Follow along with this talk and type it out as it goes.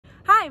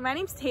Hi, my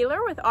name's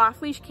Taylor with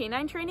Off Leash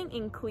K9 Training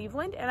in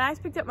Cleveland, and I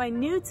just picked up my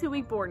new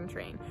 2-week board and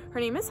train. Her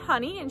name is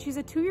Honey, and she's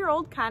a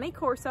 2-year-old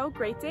Corso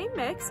Great Dane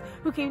mix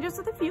who came just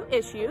with a few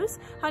issues.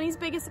 Honey's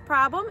biggest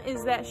problem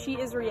is that she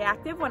is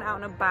reactive when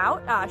out and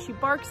about. She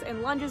barks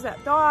and lunges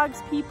at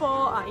dogs,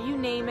 people, you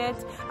name it.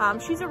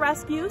 She's a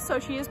rescue, so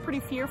she is pretty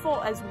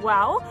fearful as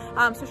well.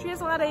 So she has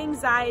a lot of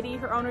anxiety.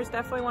 Her owners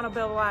definitely want to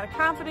build a lot of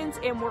confidence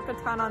and work a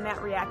ton on that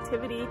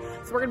reactivity.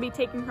 So we're going to be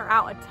taking her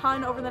out a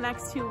ton over the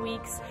next 2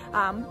 weeks.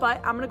 But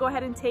I'm gonna go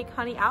ahead and take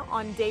Honey out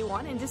on day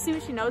 1 and just see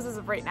what she knows as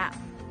of right now.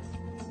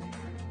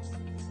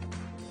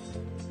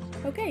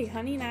 Okay,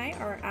 Honey and I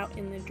are out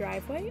in the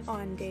driveway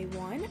on day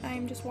 1.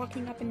 I'm just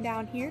walking up and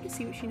down here to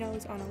see what she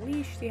knows on a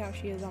leash, see how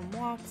she is on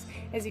walks.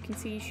 As you can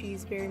see,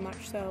 she's very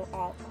much so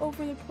all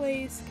over the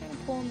place, kind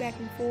of pulling back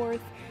and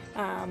forth.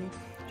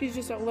 She's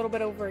just a little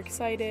bit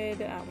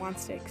overexcited,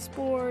 wants to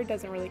explore,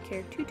 doesn't really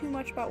care too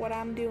much about what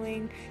I'm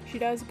doing. She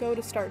does go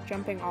to start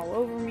jumping all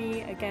over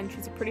me. Again,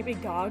 she's a pretty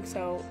big dog,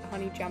 so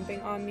Honey jumping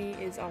on me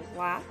is a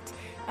lot.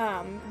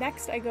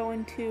 Next, I go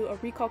into a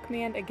recall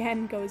command,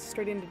 again, goes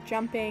straight into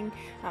jumping.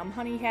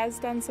 Honey has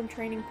done some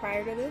training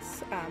prior to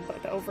this,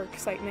 but the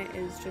overexcitement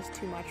is just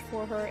too much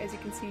for her. As you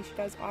can see, she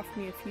does offer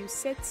me a few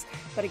sits,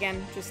 but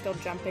again, just still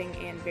jumping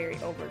and very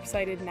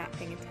overexcited, not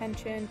paying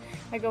attention.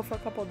 I go for a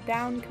couple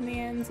down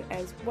commands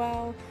as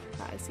well,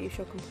 to see if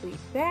she'll complete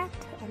that.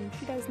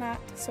 She does not,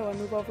 so I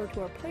move over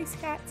to our place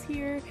cats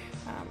here,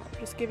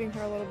 just giving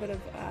her a little bit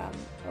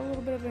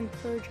of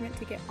encouragement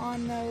to get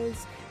on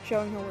those,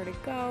 showing her where to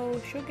go.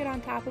 She'll get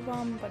on top of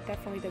them, but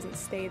definitely doesn't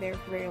stay there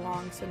for very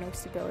long, so no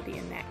stability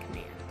in that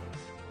command.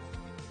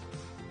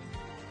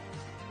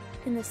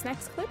 In this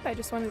next clip, I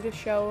just wanted to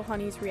show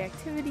Honey's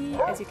reactivity.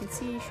 As you can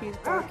see, she's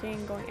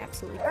barking, going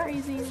absolutely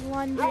crazy,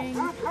 lunging.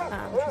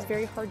 She's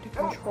very hard to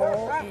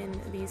control in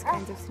these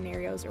kinds of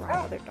scenarios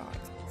around other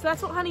dogs. So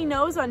that's what Honey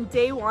knows on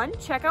day 1.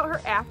 Check out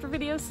her after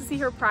videos to see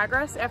her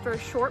progress after a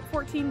short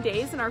 14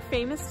 days in our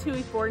famous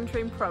 2-week board and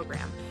train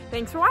program.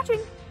 Thanks for watching!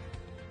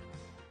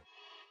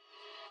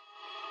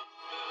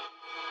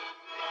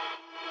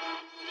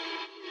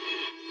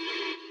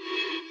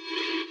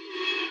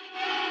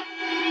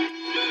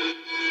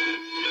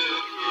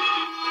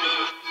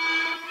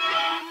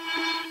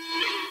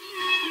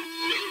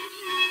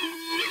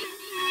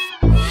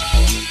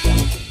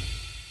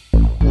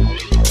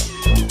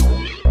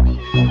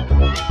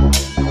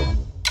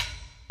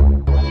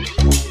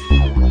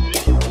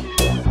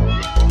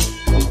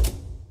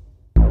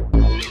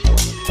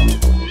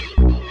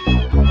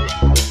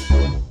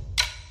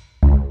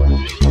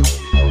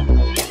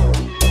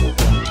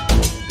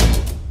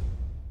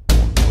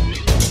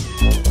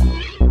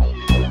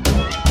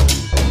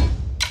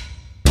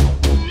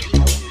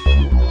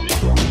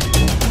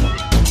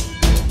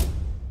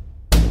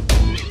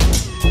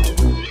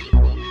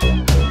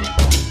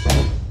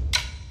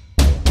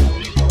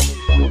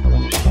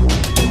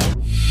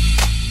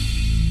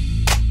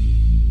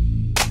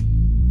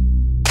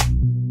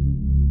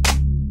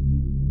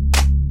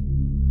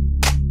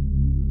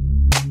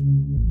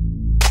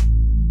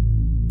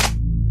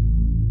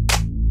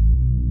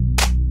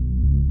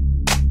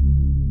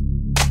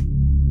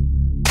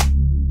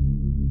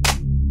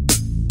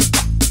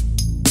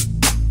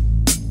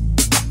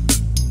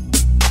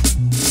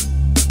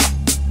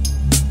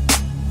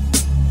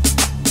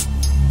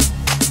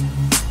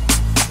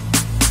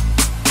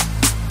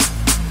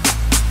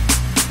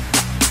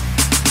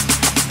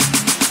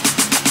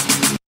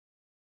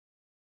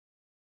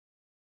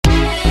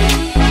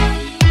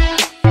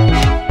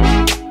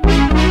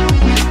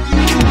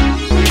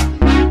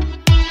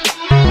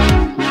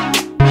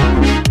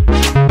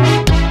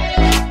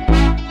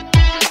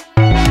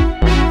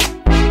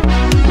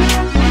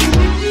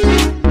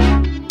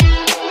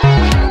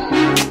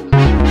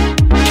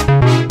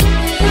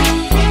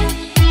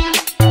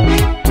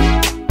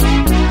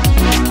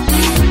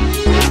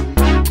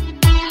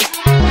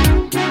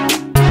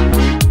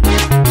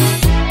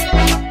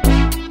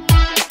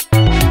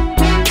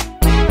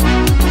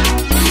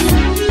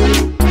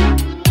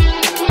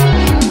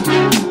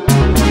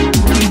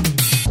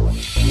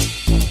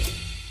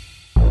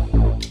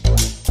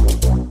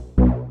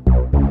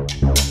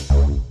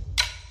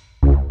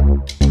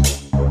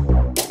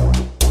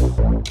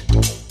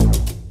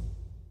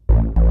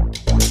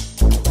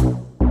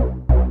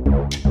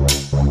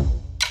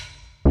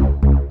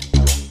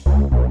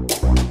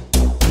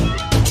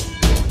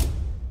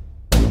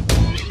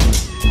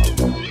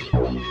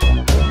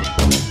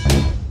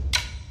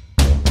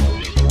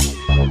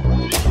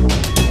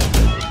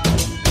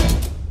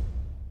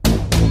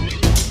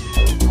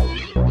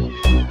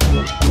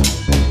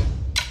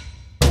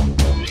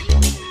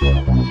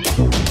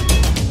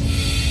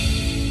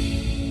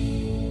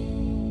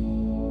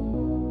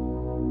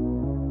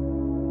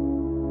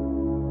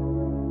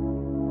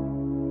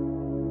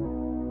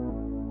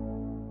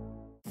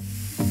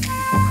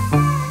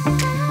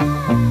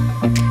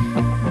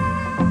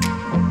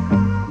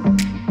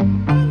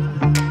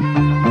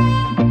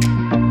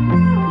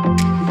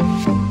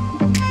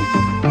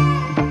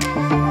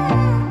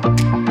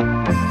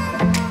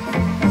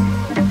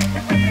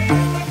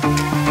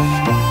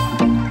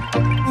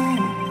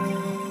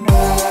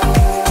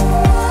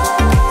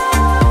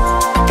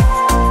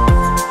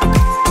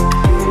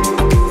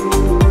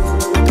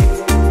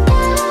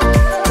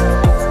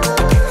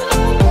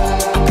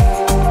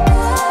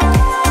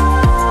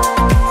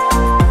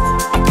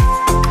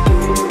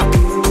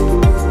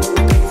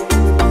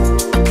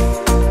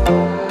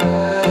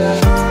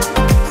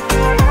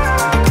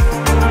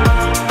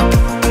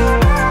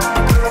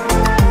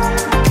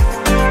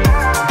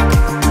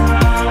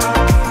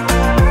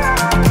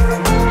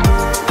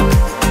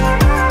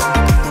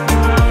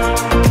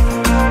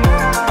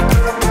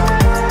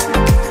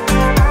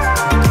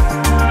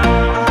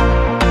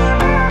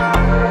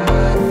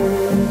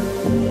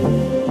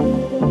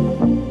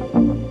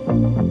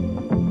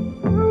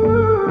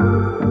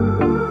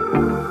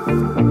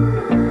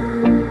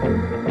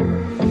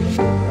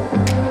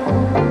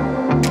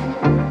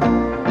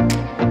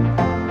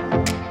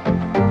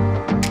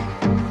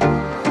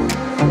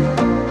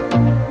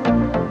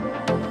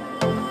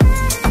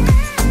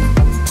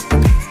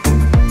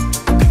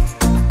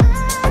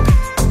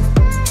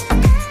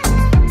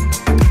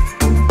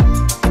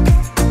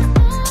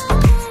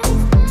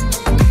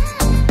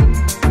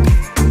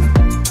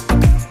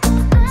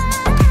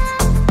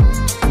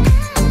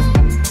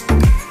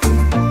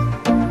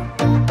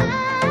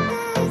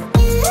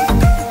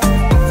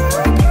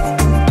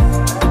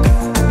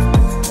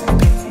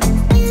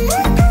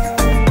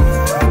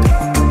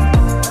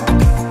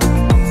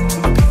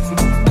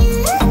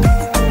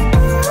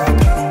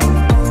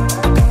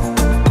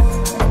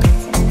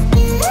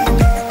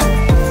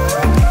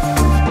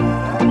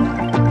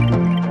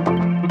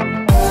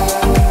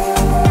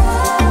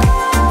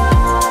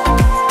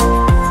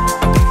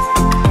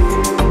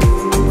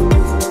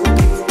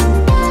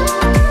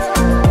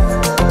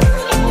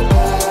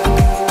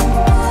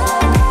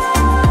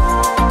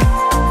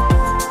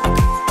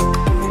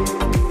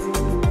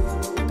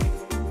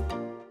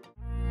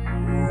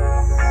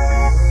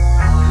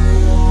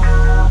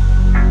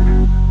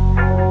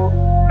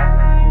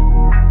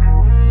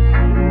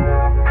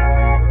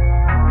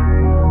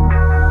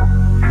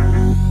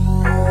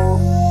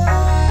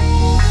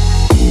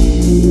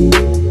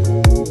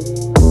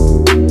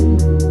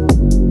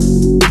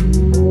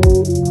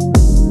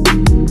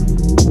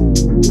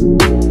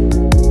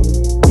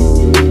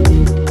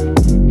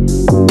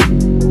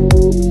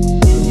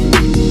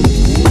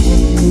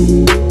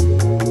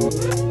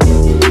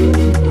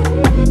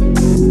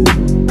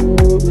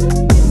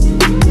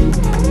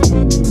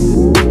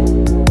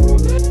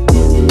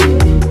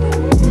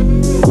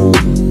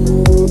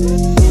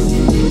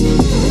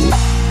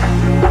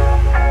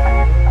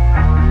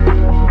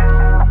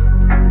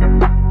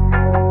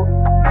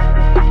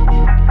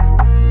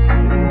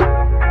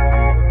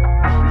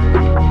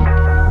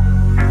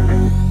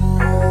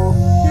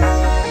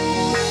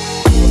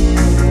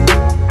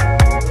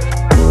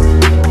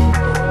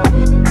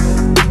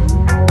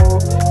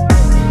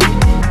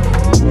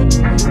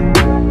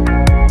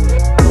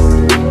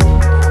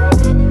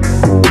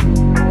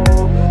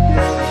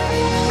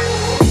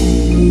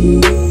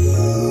 you.